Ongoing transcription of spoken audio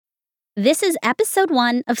This is episode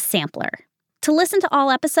 1 of Sampler. To listen to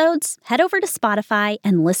all episodes, head over to Spotify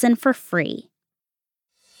and listen for free.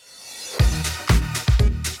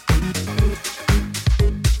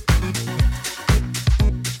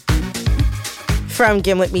 From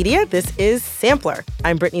Gimlet Media, this is Sampler.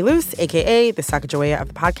 I'm Brittany Luce, a.k.a. the Sacagawea of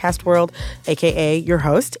the podcast world, a.k.a. your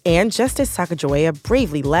host. And just as Sacagawea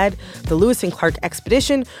bravely led the Lewis and Clark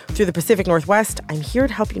expedition through the Pacific Northwest, I'm here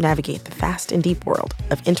to help you navigate the vast and deep world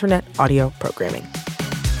of internet audio programming.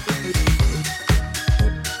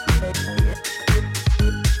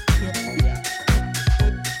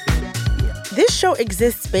 This show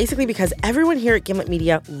exists basically because everyone here at Gimlet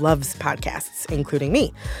Media loves podcasts, including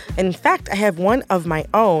me. And in fact, I have one of my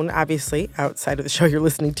own, obviously, outside of the show you're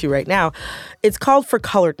listening to right now. It's called For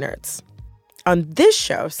Colored Nerds. On this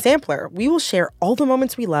show, Sampler, we will share all the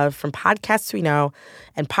moments we love from podcasts we know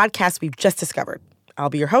and podcasts we've just discovered. I'll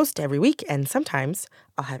be your host every week, and sometimes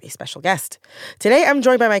I'll have a special guest. Today, I'm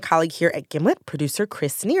joined by my colleague here at Gimlet, producer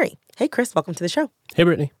Chris Neary. Hey, Chris, welcome to the show. Hey,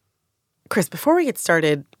 Brittany. Chris, before we get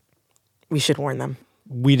started, we should warn them.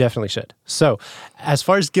 We definitely should. So, as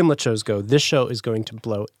far as Gimlet shows go, this show is going to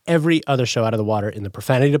blow every other show out of the water in the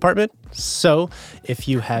profanity department. So, if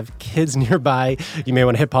you have kids nearby, you may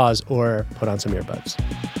want to hit pause or put on some earbuds.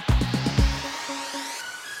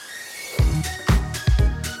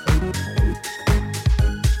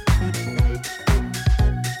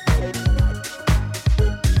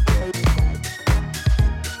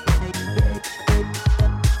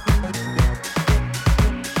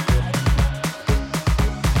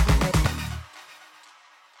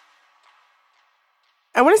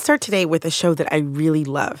 I want to start today with a show that I really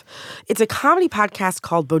love. It's a comedy podcast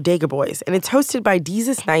called Bodega Boys, and it's hosted by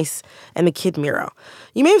Jesus Nice and the Kid Miro.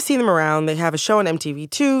 You may have seen them around. They have a show on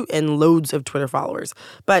MTV too and loads of Twitter followers.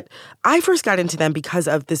 But I first got into them because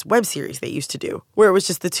of this web series they used to do, where it was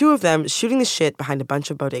just the two of them shooting the shit behind a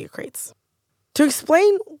bunch of bodega crates. To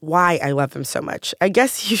explain why I love them so much, I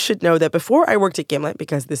guess you should know that before I worked at Gimlet,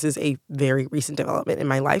 because this is a very recent development in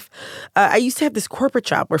my life, I used to have this corporate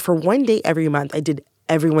job where for one day every month I did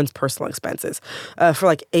everyone's personal expenses for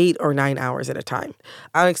like 8 or 9 hours at a time.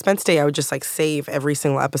 On expense day, I would just like save every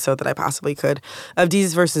single episode that I possibly could of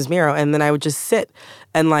Jesus versus Miro, and then I would just sit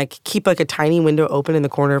and like keep like a tiny window open in the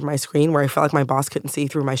corner of my screen where I felt like my boss couldn't see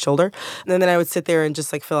through my shoulder. And then I would sit there and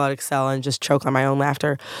just like fill out Excel and just choke on my own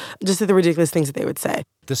laughter, just at the ridiculous things that they would say.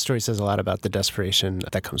 This story says a lot about the desperation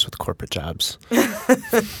that comes with corporate jobs. So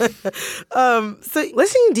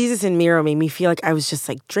listening to Jesus and Miro made me feel like I was just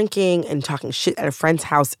like drinking and talking shit at a friend's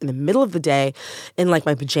house in the middle of the day in like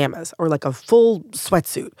my pajamas or like a full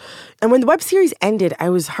sweatsuit. And when the web series ended, I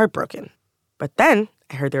was heartbroken. But then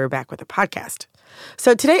I heard they were back with a podcast.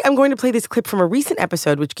 So today I'm going to play this clip from a recent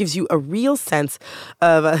episode which gives you a real sense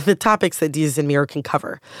of the topics that Jesus and Miro can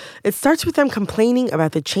cover. It starts with them complaining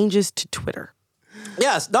about the changes to Twitter.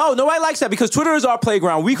 Yes, nobody likes that because Twitter is our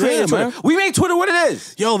playground. We created Twitter. Man. We made Twitter what it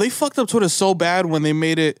is. Yo, they fucked up Twitter so bad when they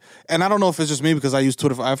made it, and I don't know if it's just me because I use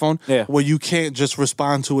Twitter for iPhone, where you can't just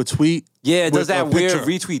respond to a tweet. Yeah, it does that weird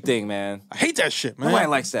retweet thing, man. I hate that shit, man. Nobody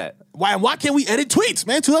likes that. Why can't we edit tweets,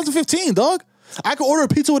 man? 2015, dog. I could order a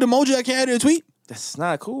pizza with emoji, I can't edit a tweet. That's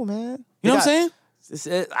not cool, man. You know what I'm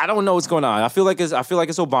saying? I don't know what's going on. I feel like it's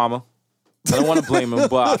Obama. I don't want to blame him,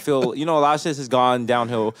 but I feel, a lot of shit has gone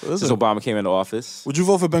downhill since Obama came into office. Would you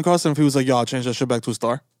vote for Ben Carson if he was like, yo, I'll change that shit back to a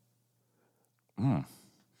star?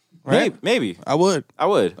 Right? Maybe. I would. I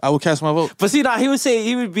would cast my vote. But see, he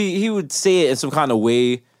would say it in some kind of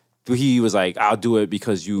way where he was like, I'll do it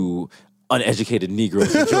because you uneducated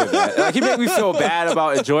Negroes enjoy that. Like, he made me feel bad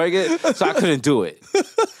about enjoying it, so I couldn't do it.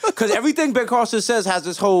 Because everything Ben Carson says has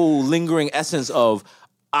this whole lingering essence of,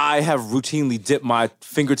 I have routinely dipped my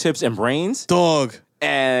fingertips in brains. Dog.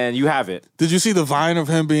 And you haven't. Did you see the Vine of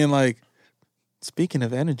him being like, speaking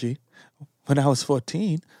of energy, when I was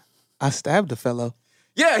 14, I stabbed a fellow.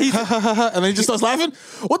 Yeah, and then he just starts laughing.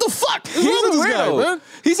 What the fuck? He's a weirdo, man.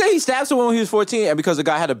 He said he stabbed someone when he was 14, and because the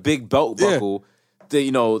guy had a big belt buckle,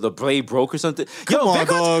 the blade broke or something. Come on,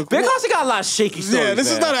 dog. Ben Carson got a lot of shaky stories. Yeah, this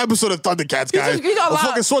is not an episode of Thundercats, guys. He got a lot.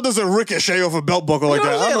 Fucking sword doesn't ricochet off a belt buckle like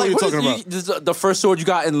that. I don't know what you're talking about. This is the first sword you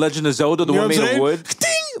got in Legend of Zelda, the one made of wood. Ding!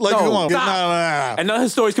 Like, come on. Nah. And none of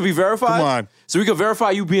his stories could be verified? Come on. So we could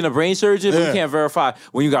verify you being a brain surgeon, but we can't verify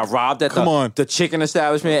when you got robbed at the chicken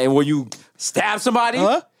establishment and when you stabbed somebody?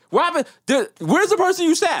 Huh? What happened? Where's the person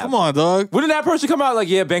you stabbed? Come on, dog. Wouldn't that person come out like,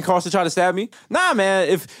 yeah, Ben Carson tried to stab me? Nah,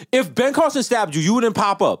 man. If Ben Carson stabbed you, you wouldn't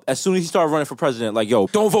pop up as soon as he started running for president. Like, yo,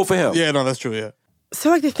 don't vote for him. Yeah, no, that's true, yeah. So,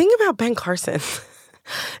 like, the thing about Ben Carson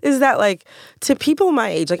is that, like, to people my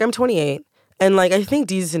age, like, I'm 28, And like, I think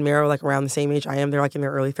Desus and Mero are like around the same age I am. They're like in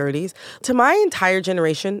their early 30s. To my entire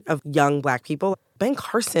generation of young Black people, Ben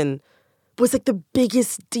Carson was like the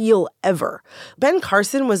biggest deal ever. Ben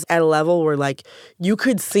Carson was at a level where like you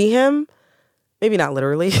could see him, maybe not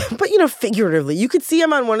literally, but figuratively. You could see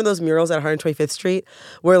him on one of those murals at 125th Street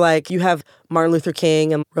where like you have Martin Luther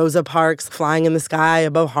King and Rosa Parks flying in the sky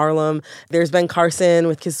above Harlem. There's Ben Carson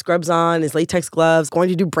with his scrubs on, his latex gloves, going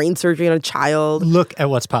to do brain surgery on a child. Look at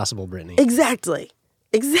what's possible, Brittany. Exactly.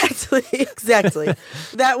 That's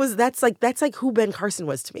like who Ben Carson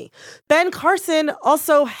was to me. Ben Carson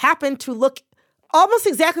also happened to look almost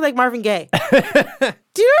exactly like Marvin Gaye. Do you know what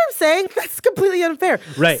I'm saying? That's completely unfair.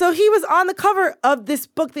 Right. So he was on the cover of this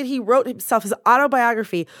book that he wrote himself, his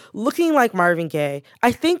autobiography, looking like Marvin Gaye.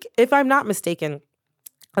 I think, if I'm not mistaken,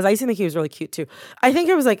 because I used to think he was really cute too. I think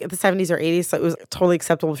it was like the 70s or 80s, so it was totally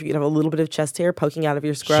acceptable if you could have a little bit of chest hair poking out of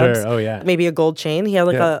your scrubs. Sure, oh yeah. Maybe a gold chain. He had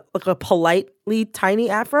like a politely tiny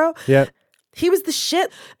afro. Yeah. He was the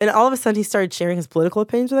shit. And all of a sudden he started sharing his political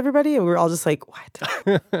opinions with everybody, and we were all just like,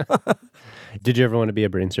 what? Did you ever want to be a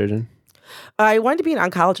brain surgeon? I wanted to be an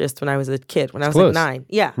oncologist when I was a kid, when I was Close. like 9.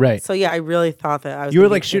 Yeah. Right. So yeah, I really thought that I was. You were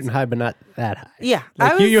like shooting high, but not that high. Yeah.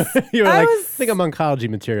 Like you were like, I was, think I'm oncology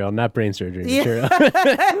material, not brain surgery material.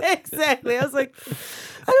 Exactly. I was like,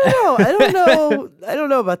 I don't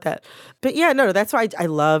know about that. But yeah, no, that's why I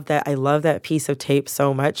love that. I love that piece of tape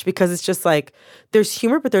so much, because it's just like, there's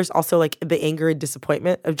humor, but there's also like the anger and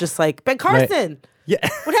disappointment of just like, Ben Carson. Right. Yeah.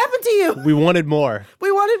 What happened to you? We wanted more.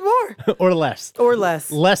 We wanted more. Or less. Or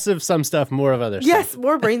less. Less of some stuff, more of other stuff. Yes,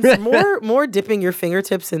 more brains, more dipping your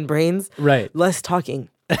fingertips in brains. Right. Less talking.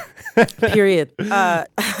 Period. So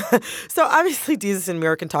obviously Desus and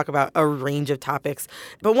Mero can talk about a range of topics,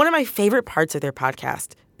 but one of my favorite parts of their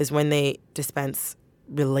podcast is when they dispense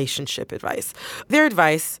relationship advice. Their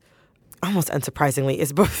advice, almost unsurprisingly,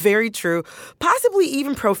 is both very true, possibly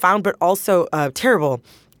even profound, but also terrible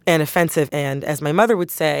and offensive, and as my mother would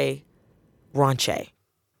say, raunchy.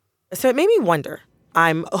 So it made me wonder.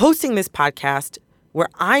 I'm hosting this podcast where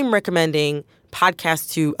I'm recommending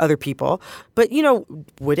podcasts to other people, but,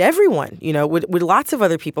 would everyone, would lots of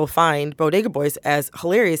other people find Bodega Boys as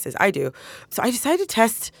hilarious as I do? So I decided to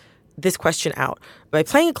test this question out by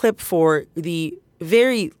playing a clip for the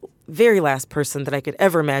very, very last person that I could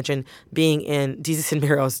ever imagine being in Desus and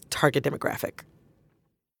Mero's target demographic.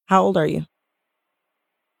 How old are you?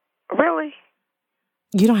 Really?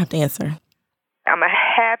 You don't have to answer. I'm a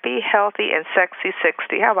happy, healthy, and sexy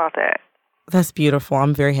 60. How about that? That's beautiful.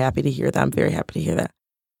 I'm very happy to hear that.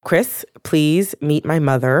 Chris, please meet my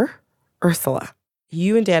mother, Ursula.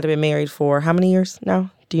 You and Dad have been married for how many years now?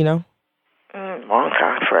 Do you know? Long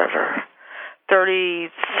time, forever.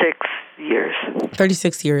 36 years.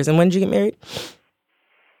 36 years. And when did you get married?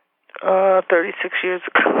 36 years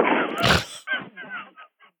ago.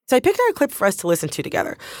 So I picked out a clip for us to listen to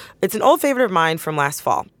together. It's an old favorite of mine from last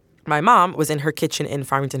fall. My mom was in her kitchen in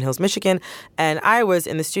Farmington Hills, Michigan, and I was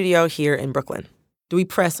in the studio here in Brooklyn. Do we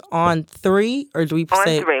press on 3 or do we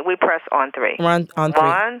say... On 3. We press on 3. We're on 3.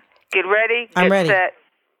 1, get ready, I'm ready. Set.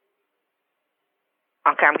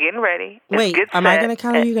 Okay, I'm getting ready. Wait, am I going to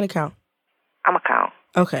count or are you going to count? I'm going to count.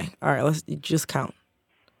 Okay, all right, let's just count.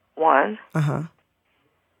 1. 2,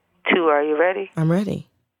 are you ready? I'm ready.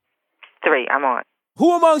 3, I'm on.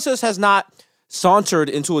 Who amongst us has not sauntered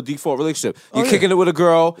into a default relationship? You're kicking it with a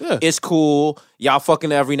girl. Yeah. It's cool. Y'all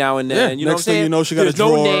fucking every now and then. You know what I'm saying? Next thing you know, she got a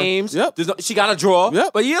drawer. There's no names. Yep. She got a drawer.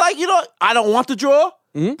 Yep. But you're like, I don't want the drawer.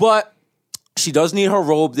 Mm-hmm. But she does need her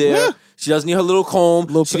robe there. Yeah. She does need her little comb.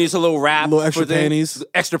 She needs a little wrap. Little extra panties.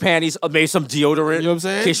 Extra panties. Maybe some deodorant. You know what I'm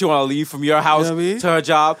saying? In case you want to leave from your house to her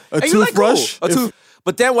job. A toothbrush. Like, cool.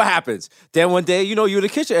 But then what happens? Then one day, you're in the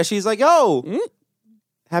kitchen and she's like, yo,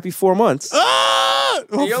 happy 4 months.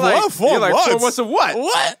 And you're like, 4 months of what?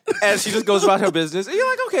 What? And she just goes about her business. And you're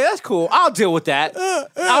like, okay, that's cool. I'll deal with that.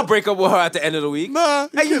 I'll break up with her at the end of the week. Nah,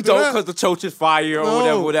 and you don't because the choach is fire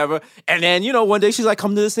or whatever. And then, one day she's like,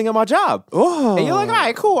 come to this thing at my job. Oh. And you're like, all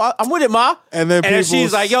right, cool. I'm with it, Ma. And then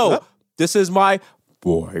she's like, yo, this is my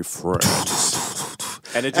boyfriend.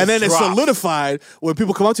 And then it's solidified when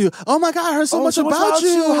people come up to you. Oh my God, I heard so much about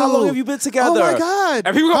you. How long have you been together? Oh my God.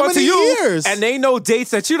 And people come up to you years? and they know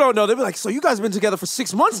dates that you don't know. They be like, so you guys been together for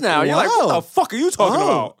 6 months now. And you're like, what the fuck are you talking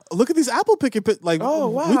about? Look at these apple picking. Oh,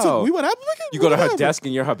 wow. We went apple picking? You go to her desk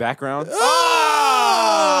and you're her background.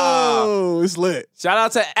 Oh, it's lit. Shout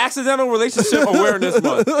out to Accidental Relationship Awareness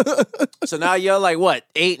Month. So now you're like, what,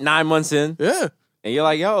 8, 9 months in? Yeah. And you're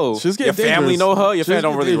like, yo, your family know her. Your family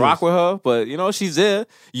don't really rock with her. But, she's there.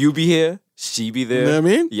 You be here. She be there. You know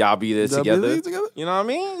what I mean? Y'all be there Y'all be together. there together. You know what I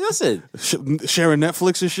mean? Listen. Sharing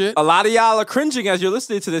Netflix and shit. A lot of y'all are cringing as you're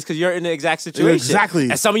listening to this because you're in the exact situation. Exactly.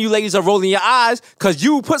 And some of you ladies are rolling your eyes because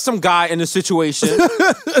you put some guy in the situation.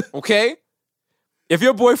 Okay? If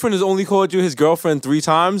your boyfriend has only called you his girlfriend 3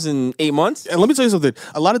 times in 8 months. And let me tell you something.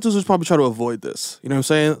 A lot of dudes would probably try to avoid this. You know what I'm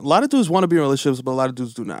saying? A lot of dudes want to be in relationships, but a lot of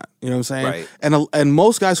dudes do not. You know what I'm saying? Right. And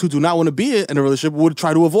most guys who do not want to be in a relationship would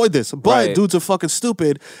try to avoid this. But Right. dudes are fucking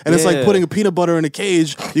stupid. And it's like putting a peanut butter in a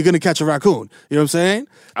cage, you're going to catch a raccoon. You know what I'm saying?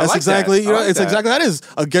 That's like exactly, that. you know, I like it's that. exactly that is.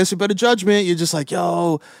 Against your better judgment, you're just like,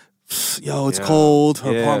 yo, it's cold.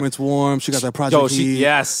 Her apartment's warm. She got that project heat.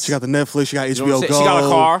 Yes. She got the Netflix. She got know what HBO I'm Go. saying? She got a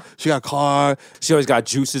car. She got a car. She always got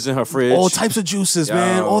juices in her fridge. All types of juices,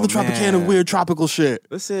 man. All the Tropicana man. weird tropical shit.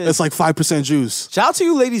 Listen. It's like 5% juice. Shout out to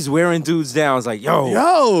you ladies wearing dudes down. It's like,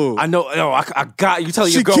 yo. I know, I got you. Tell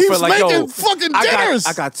your She girlfriend keeps like, yo, making fucking dinners.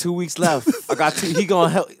 I got 2 weeks left. I got 2. He gonna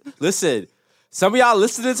help. Listen, some of y'all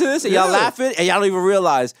listening to this and y'all laughing and y'all don't even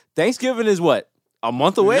realize Thanksgiving is what, a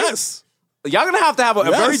month away. Yes. Y'all gonna have to have a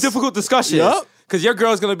very difficult discussion. Yup. Cause your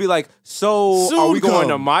girl's gonna be like, so Soon are we going come.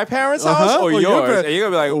 to my parents' house or Or your yours? par- And you're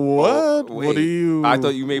gonna be like, What? oh, What wait. are you? I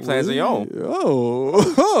thought you made plans on your own.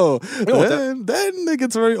 Then it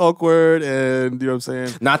gets very awkward, and you know what I'm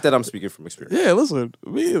saying? Not that I'm speaking from experience. Yeah, listen,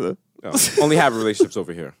 me either. No, only have relationships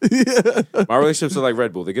over here. My relationships are like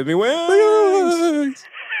Red Bull. They give me wings.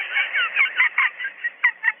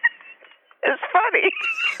 It's funny.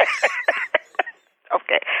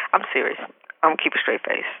 Okay, I'm serious. I'm gonna keep a straight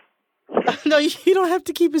face. No, you don't have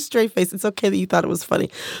to keep a straight face. It's okay that you thought it was funny.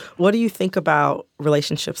 What do you think about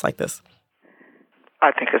relationships like this?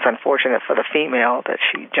 I think it's unfortunate for the female that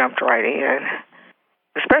she jumped right in,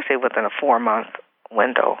 especially within a 4-month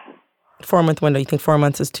window. 4-month window. You think 4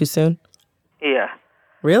 months is too soon? Yeah,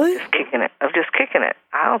 Really? just kicking it.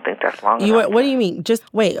 I don't think that's long enough. What do you mean? Just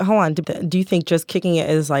wait, hold on. Do you think just kicking it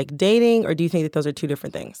is like dating, or do you think that those are two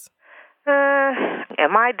different things? In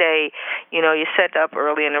my day, you set up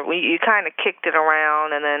early and you kind of kicked it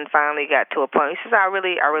around, and then finally got to a point. He says, "I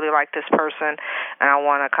really like this person, and I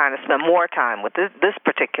want to kind of spend more time with this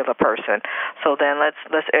particular person. So then let's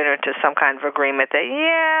enter into some kind of agreement that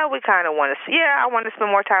we kind of want to. I want to spend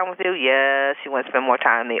more time with you. Yes, you want to spend more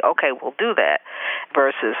time with me. Okay, we'll do that.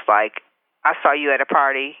 Versus like, I saw you at a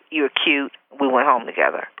party, you were cute, we went home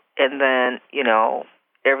together, and then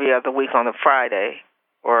every other week on a Friday."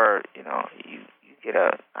 Or, you get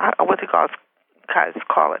what they call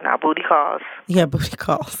it now, booty calls. Yeah, booty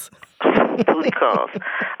calls. Booty calls.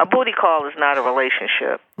 A booty call is not a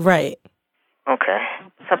relationship. Right. Okay.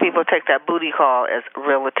 Some people take that booty call as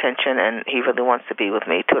real attention, and he really wants to be with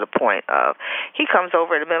me, to the point of he comes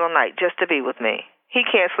over in the middle of the night just to be with me. He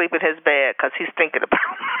can't sleep in his bed because he's thinking about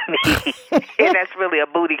me. And that's really a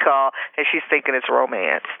booty call, and she's thinking it's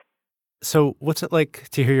romance. So what's it like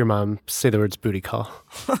to hear your mom say the words booty call?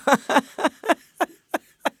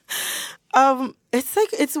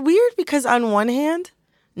 It's weird because on one hand,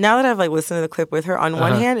 now that I've listened to the clip with her, on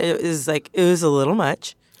one hand it was a little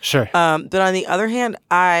much. Sure. But on the other hand,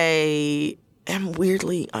 I'm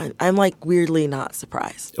weirdly not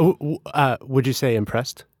surprised. Would you say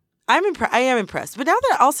impressed? I am impressed. But now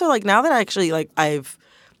that I actually I've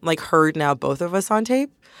heard now both of us on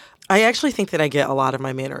tape, I actually think that I get a lot of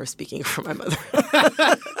my manner of speaking from my mother.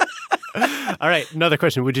 All right, another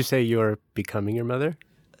question. Would you say you're becoming your mother?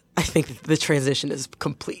 I think the transition is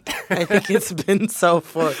complete. I think it's been so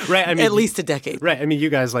for at least a decade. Right. I mean, you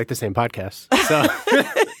guys like the same podcast. So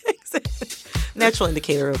natural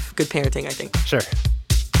indicator of good parenting, I think. Sure.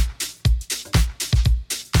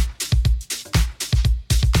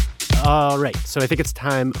 All right. So I think it's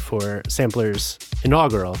time for Sampler's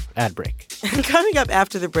inaugural ad break. And coming up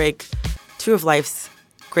after the break, two of life's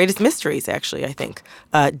greatest mysteries, actually, I think.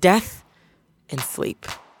 Death and sleep.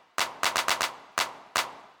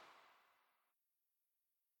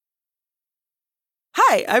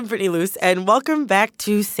 Hi, I'm Brittany Luce, and welcome back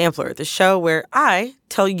to Sampler, the show where I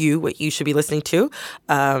tell you what you should be listening to,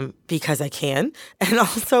 because I can. And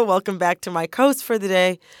also welcome back to my co-host for the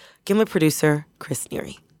day, Gimlet producer Chris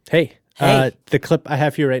Neary. Hey. Hey. The clip I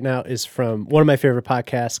have here right now is from one of my favorite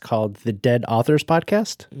podcasts called The Dead Authors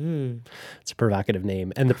Podcast. It's a provocative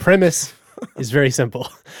name. And the premise is very simple.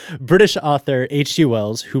 British author H.G.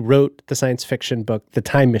 Wells, who wrote the science fiction book The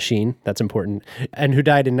Time Machine, that's important, and who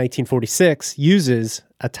died in 1946, uses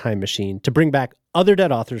a time machine to bring back other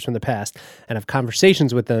dead authors from the past and have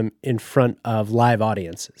conversations with them in front of live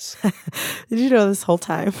audiences. Did you know this whole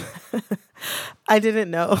time? I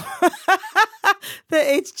didn't know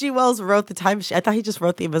H.G. Wells wrote the Time Machine. I thought he just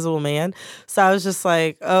wrote The Invisible Man. So I was just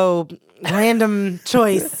like, oh, random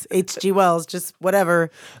choice, H.G. Wells, just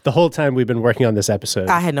whatever. The whole time we've been working on this episode.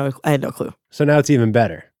 I had no clue. So now it's even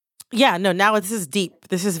better. Yeah, no, now this is deep.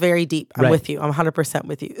 This is very deep. I'm with you. I'm 100%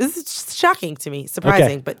 with you. This is just shocking to me,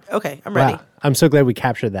 surprising, but okay, I'm ready. Wow. I'm so glad we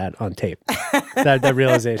captured that on tape, that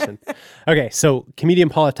realization. Okay, so comedian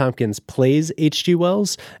Paula Tompkins plays H.G.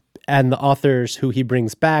 Wells, and the authors who he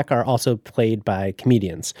brings back are also played by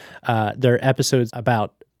comedians. There are episodes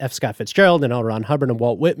about F. Scott Fitzgerald and L. Ron Hubbard and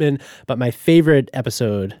Walt Whitman, but my very favorite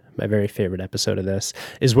episode of this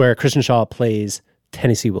is where Kristen Shaw plays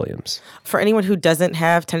Tennessee Williams. For anyone who doesn't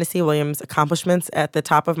have Tennessee Williams' accomplishments at the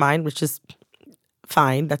top of mind, which is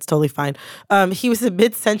fine, that's totally fine. He was a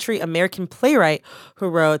mid-century American playwright who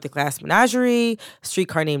wrote The Glass Menagerie,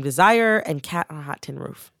 Streetcar Named Desire, and Cat on a Hot Tin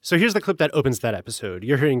Roof. So here's the clip that opens that episode.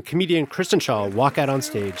 You're hearing comedian Kristen Shaw walk out on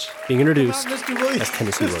stage, being introduced as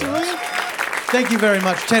Tennessee Williams. Thank you very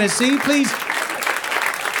much, Tennessee. Please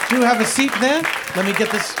do have a seat there. Let me get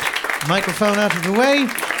this microphone out of the way.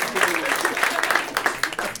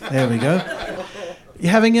 There we go. You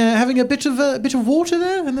having a bit of water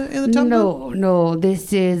there in the tumbler? No.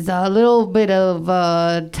 This is a little bit of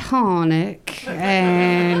tonic,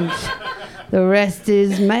 and the rest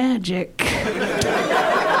is magic.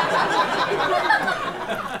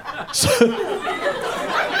 So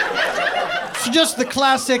just the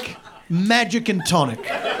classic magic and tonic.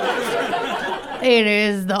 It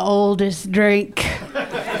is the oldest drink.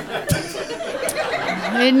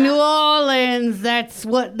 In New Orleans, that's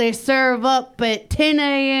what they serve up at 10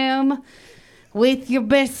 a.m. with your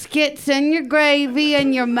biscuits and your gravy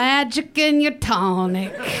and your magic and your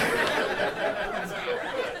tonic.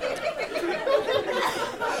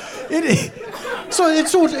 It is. So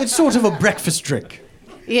it's sort of a breakfast drink.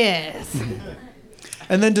 Yes.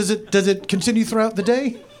 And then does it continue throughout the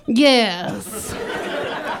day? Yes.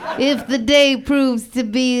 If the day proves to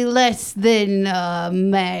be less than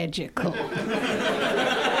magical.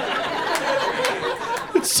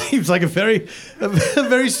 It seems like a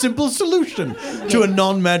very simple solution to a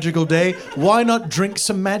non-magical day. Why not drink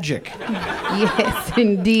some magic? Yes,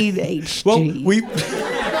 indeed, H.G. Well,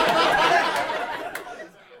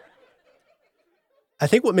 I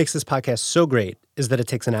think what makes this podcast so great is that it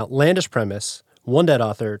takes an outlandish premise, one dead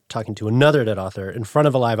author talking to another dead author in front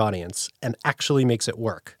of a live audience, and actually makes it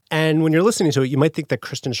work. And when you're listening to it, you might think that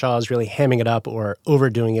Kristen Shaw is really hamming it up or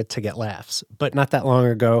overdoing it to get laughs. But not that long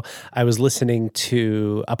ago, I was listening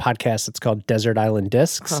to a podcast that's called Desert Island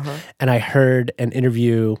Discs, and I heard an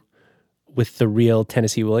interview with the real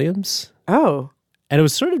Tennessee Williams. Oh. And it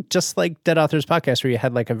was sort of just like Dead Authors Podcast, where you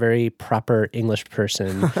had like a very proper English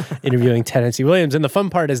person interviewing Tennessee Williams. And the fun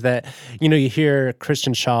part is that, you hear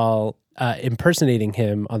Kristen Shaw impersonating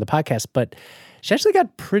him on the podcast, but she actually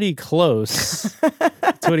got pretty close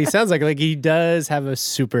to what he sounds like. Like, he does have a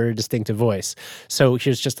super distinctive voice. So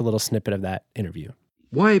here's just a little snippet of that interview.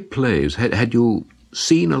 Why plays? Had you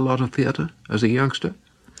seen a lot of theater as a youngster?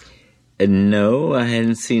 No, I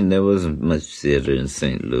hadn't seen. There wasn't much theater in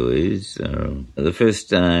St. Louis. The first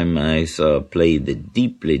time I saw a play that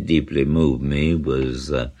deeply, deeply moved me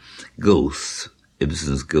was Ghosts,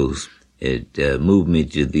 Ibsen's Ghosts. It moved me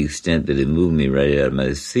to the extent that it moved me right out of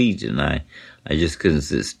my seat, and I just couldn't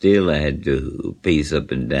sit still. I had to pace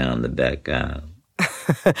up and down the back aisle.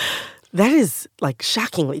 That is, like,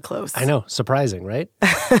 shockingly close. I know. Surprising, right?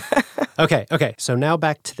 Okay. So now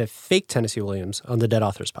back to the fake Tennessee Williams on the Dead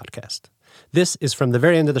Authors Podcast. This is from the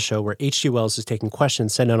very end of the show where H.G. Wells is taking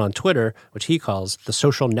questions sent in on Twitter, which he calls the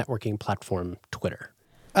social networking platform Twitter.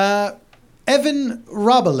 Evan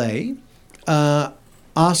Rabelais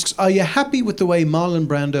asks, are you happy with the way Marlon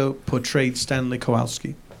Brando portrayed Stanley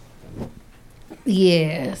Kowalski?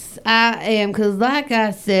 Yes, I am, because like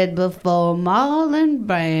I said before, Marlon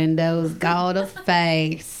Brando's got a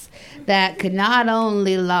face that could not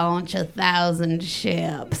only launch 1,000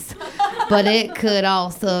 ships, but it could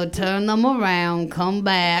also turn them around, come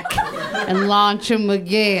back, and launch them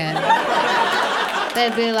again.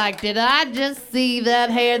 They'd be like, did I just see that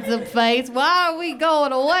handsome face? Why are we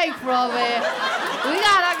going away from it? We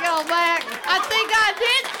gotta go back. I think I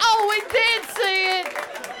did. Oh, we did see it.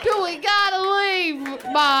 Do we gotta leave,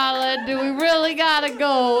 Marlon? Do we really gotta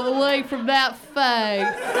go away from that face?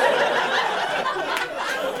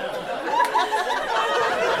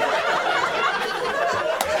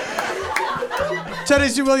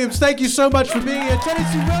 Tennessee Williams, thank you so much for being here.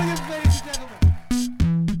 Tennessee Williams, ladies and gentlemen.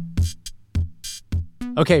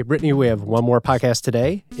 Okay, Brittany, we have one more podcast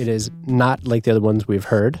today. It is not like the other ones we've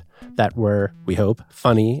heard that were, we hope,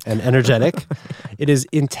 funny and energetic. It is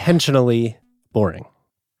intentionally boring.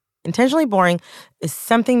 Intentionally boring is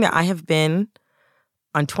something that I have been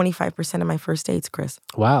on 25% of my first dates, Chris.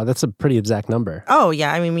 Wow, that's a pretty exact number. Oh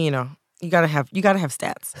yeah, I mean, you gotta have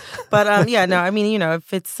stats. But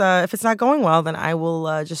if it's not going well, then I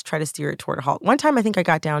will just try to steer it toward a halt. One time, I think I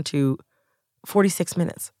got down to 46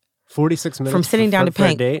 minutes. 46 minutes from sitting down to for a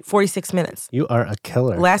paying. date? 46 minutes. You are a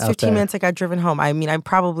killer. Last 15 there. minutes, I got driven home. I mean, I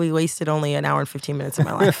probably wasted only an hour and 15 minutes of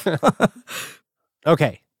my life.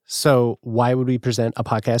 Okay, so why would we present a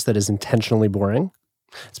podcast that is intentionally boring?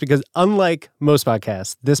 It's because unlike most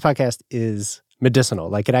podcasts, this podcast is medicinal.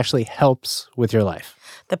 Like, it actually helps with your life.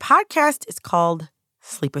 The podcast is called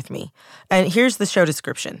Sleep With Me. And here's the show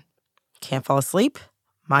description. Can't fall asleep,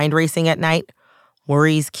 mind racing at night,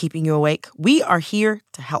 worries keeping you awake. We are here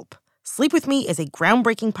to help. Sleep With Me is a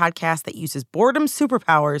groundbreaking podcast that uses boredom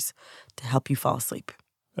superpowers to help you fall asleep.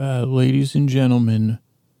 Ladies and gentlemen,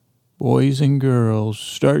 boys and girls,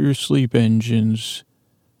 start your sleep engines,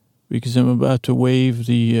 because I'm about to wave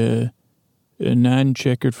the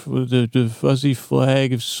non-checkered, the fuzzy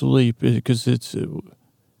flag of sleep, because it's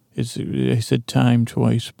I said time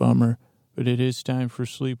twice, bummer. But it is time for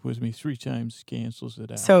Sleep With Me. 3 times cancels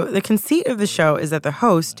it out. So the conceit of the show is that the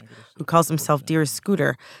host, who calls himself Dearest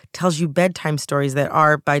Scooter, tells you bedtime stories that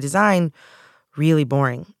are, by design, really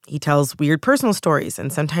boring. He tells weird personal stories,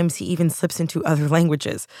 and sometimes he even slips into other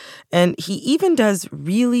languages. And he even does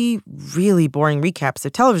really, really boring recaps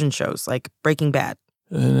of television shows like Breaking Bad.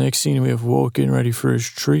 The next scene, we have Walt getting ready for his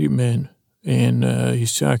treatment, and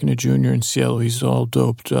he's talking to Junior in Seattle. He's all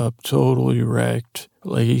doped up, totally wrecked.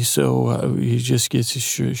 Like, he just gets his,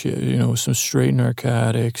 some straight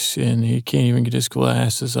narcotics, and he can't even get his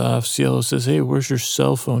glasses off. Cielo says, "Hey, where's your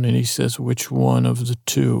cell phone?" And he says, "Which one of the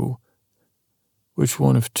two?" "Which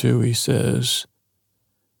one of two?" he says.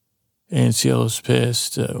 And Cielo's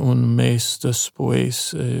pissed. Un mes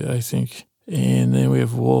después, I think. And then we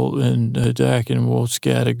have Walt and Doc, and Walt's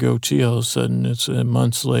got a goatee. All of a sudden, it's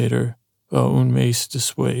months later. Un mes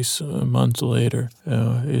después, a month later.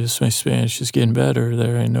 My Spanish is getting better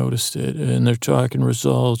there. I noticed it. And they're talking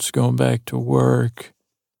results, going back to work.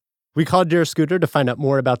 We called Dearest Scooter to find out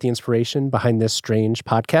more about the inspiration behind this strange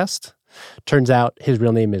podcast. Turns out his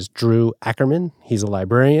real name is Drew Ackerman. He's a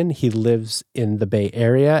librarian. He lives in the Bay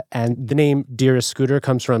Area. And the name Dearest Scooter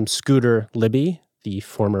comes from Scooter Libby, the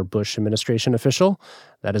former Bush administration official.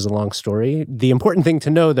 That is a long story. The important thing to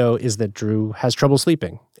know, though, is that Drew has trouble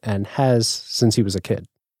sleeping and has since he was a kid.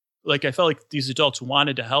 Like, I felt like these adults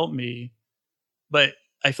wanted to help me, but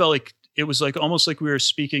I felt like it was like almost like we were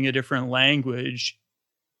speaking a different language.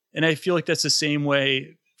 And I feel like that's the same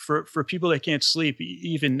way for people that can't sleep.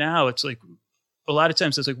 Even now, it's like a lot of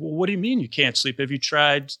times it's like, well, what do you mean you can't sleep? Have you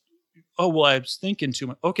tried? Oh, well, I was thinking too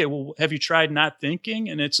much. Okay, well, have you tried not thinking?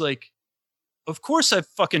 And it's like, of course I've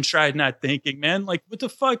fucking tried not thinking, man. Like, what the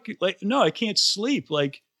fuck? Like, no, I can't sleep.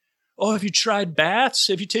 Like, oh, have you tried baths?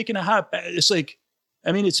 Have you taken a hot bath? It's like,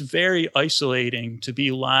 I mean, it's very isolating to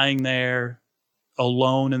be lying there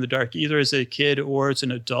alone in the dark, either as a kid or as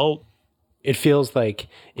an adult. It feels like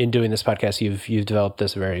in doing this podcast, you've developed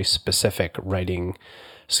this very specific writing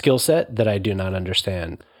skill set that I do not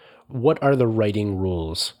understand. What are the writing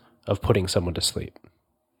rules of putting someone to sleep?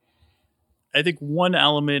 I think one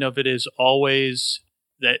element of it is always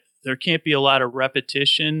that there can't be a lot of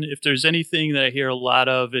repetition. If there's anything that I hear a lot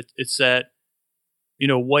of, it's that,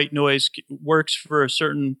 white noise works for a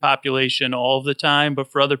certain population all the time,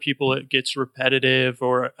 but for other people it gets repetitive,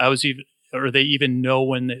 or they even know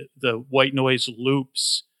when the white noise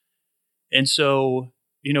loops. And so,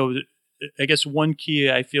 I guess one key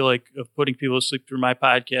I feel like of putting people to sleep through my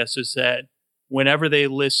podcast is that whenever they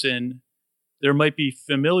listen, there might be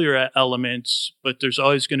familiar elements, but there's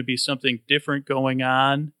always going to be something different going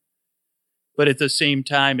on. But at the same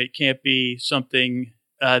time, it can't be something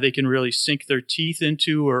they can really sink their teeth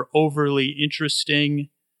into or overly interesting.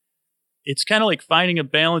 It's kind of like finding a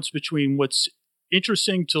balance between what's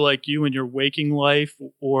interesting to like you in your waking life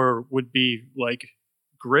or would be like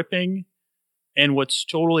gripping, and what's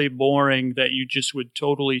totally boring that you just would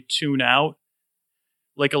totally tune out.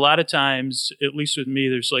 Like, a lot of times, at least with me,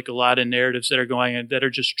 there's like a lot of narratives that are going on that are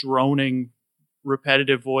just droning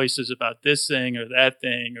repetitive voices about this thing or that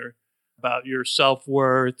thing, or about your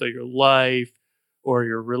self-worth or your life or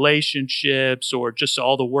your relationships or just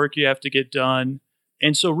all the work you have to get done.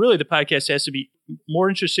 And so really the podcast has to be more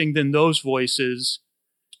interesting than those voices,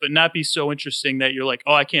 but not be so interesting that you're like,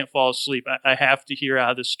 oh, I can't fall asleep. I have to hear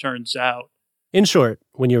how this turns out. In short,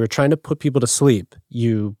 when you were trying to put people to sleep,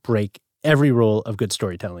 you break every rule of good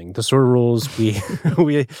storytelling, the sort of rules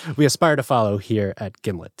we aspire to follow here at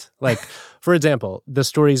Gimlet. Like, for example, the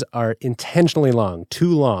stories are intentionally long,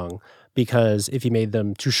 too long, because if he made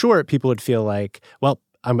them too short, people would feel like, well,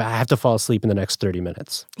 I have to fall asleep in the next 30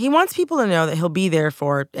 minutes. He wants people to know that he'll be there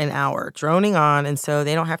for an hour, droning on, and so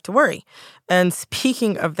they don't have to worry. And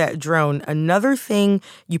speaking of that drone, another thing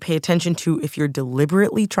you pay attention to if you're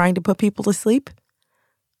deliberately trying to put people to sleep,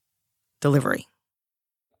 delivery.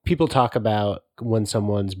 People talk about when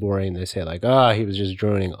someone's boring, they say like, oh, he was just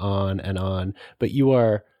droning on and on. But you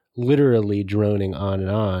are literally droning on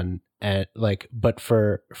and on, but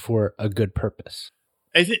for a good purpose.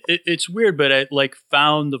 I think it's weird, but I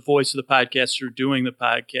found the voice of the podcast through doing the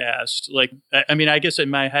podcast. I guess in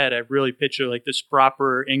my head, I really picture like this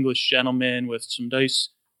proper English gentleman with some nice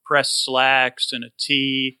pressed slacks and a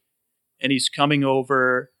tee, and he's coming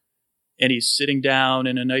over and he's sitting down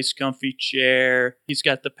in a nice comfy chair. He's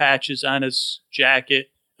got the patches on his jacket,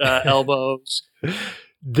 elbows.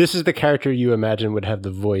 This is the character you imagine would have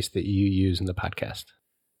the voice that you use in the podcast.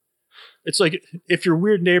 It's like if your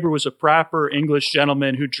weird neighbor was a proper English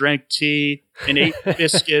gentleman who drank tea and ate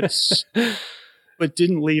biscuits, but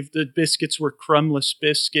didn't leave the biscuits were crumbless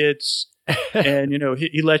biscuits. And,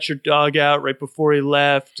 he let your dog out right before he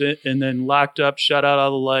left and then locked up, shut out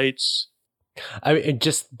all the lights. I mean,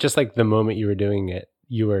 just like the moment you were doing it,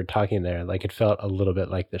 you were talking there, like it felt a little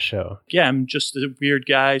bit like the show. Yeah, I'm just the weird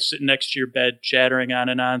guy sitting next to your bed, chattering on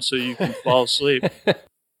and on so you can fall asleep.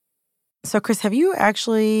 So, Chris, have you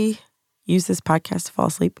actually use this podcast to fall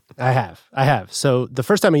asleep? I have. So the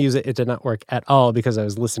first time I used it, it did not work at all because I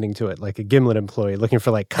was listening to it like a Gimlet employee looking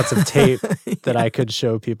for like cuts of tape that I could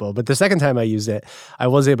show people. But the second time I used it, I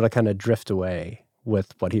was able to kind of drift away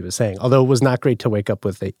with what he was saying. Although it was not great to wake up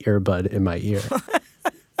with an earbud in my ear.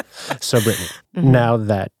 So Brittany, now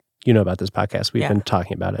that you know about this podcast, we've been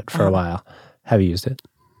talking about it for a while. Have you used it?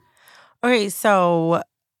 Okay, so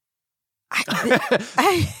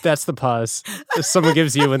that's the pause someone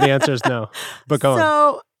gives you when the answer is no. But go on.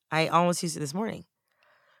 So I almost used it this morning.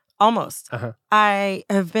 Almost. I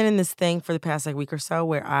have been in this thing for the past week or so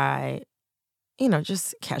where I,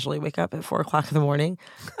 just casually wake up at 4 o'clock in the morning,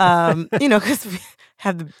 because we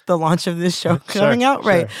have the launch of this show coming out,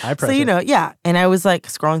 right? So, and I was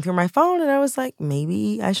scrolling through my phone and I was like,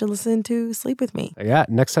 maybe I should listen to Sleep With Me. Yeah,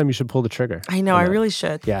 next time you should pull the trigger. I know, I really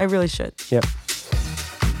should. Yeah. I really should. Yep.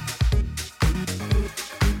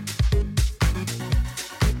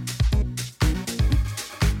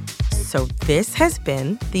 So this has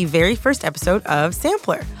been the very first episode of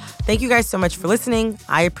Sampler. Thank you guys so much for listening.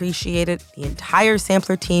 I appreciate it. The entire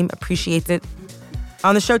Sampler team appreciates it.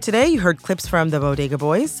 On the show today, you heard clips from the Bodega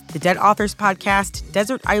Boys, the Dead Authors Podcast,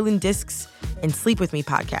 Desert Island Discs, and Sleep With Me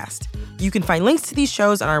Podcast. You can find links to these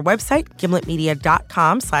shows on our website,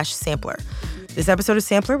 gimletmedia.com/sampler. This episode of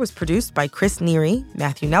Sampler was produced by Chris Neary,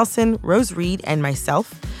 Matthew Nelson, Rose Reed, and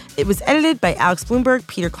myself. It was edited by Alex Bloomberg,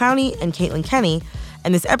 Peter Clowney, and Caitlin Kenny,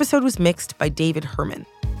 and this episode was mixed by David Herman.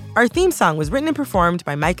 Our theme song was written and performed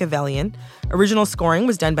by Micah Velian. Original scoring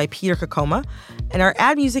was done by Peter Kokoma, and our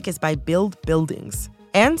ad music is by Build Buildings.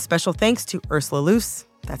 And special thanks to Ursula Luce,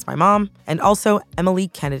 that's my mom, and also Emily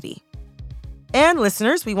Kennedy. And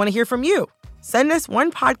listeners, we want to hear from you. Send us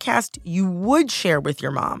one podcast you would share with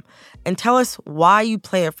your mom and tell us why you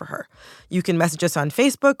play it for her. You can message us on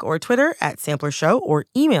Facebook or Twitter @Sampler Show or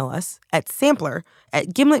email us at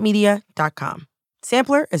sampler@gimletmedia.com.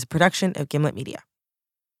 Sampler is a production of Gimlet Media.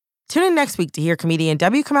 Tune in next week to hear comedian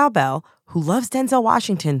W. Kamau Bell, who loves Denzel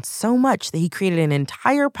Washington so much that he created an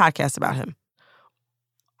entire podcast about him.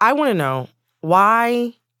 I want to know,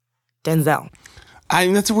 why Denzel?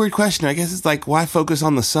 That's a weird question. I guess it's why focus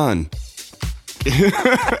on the sun?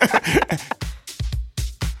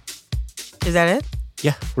 Is that it?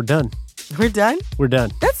 Yeah, we're done. We're done? We're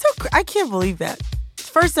done. That's so I can't believe that.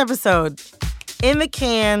 First episode, in the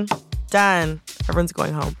can, done. Everyone's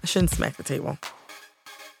going home. I shouldn't smack the table.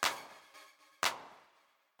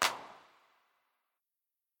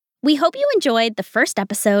 We hope you enjoyed the first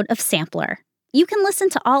episode of Sampler. You can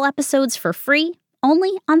listen to all episodes for free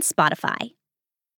only on Spotify.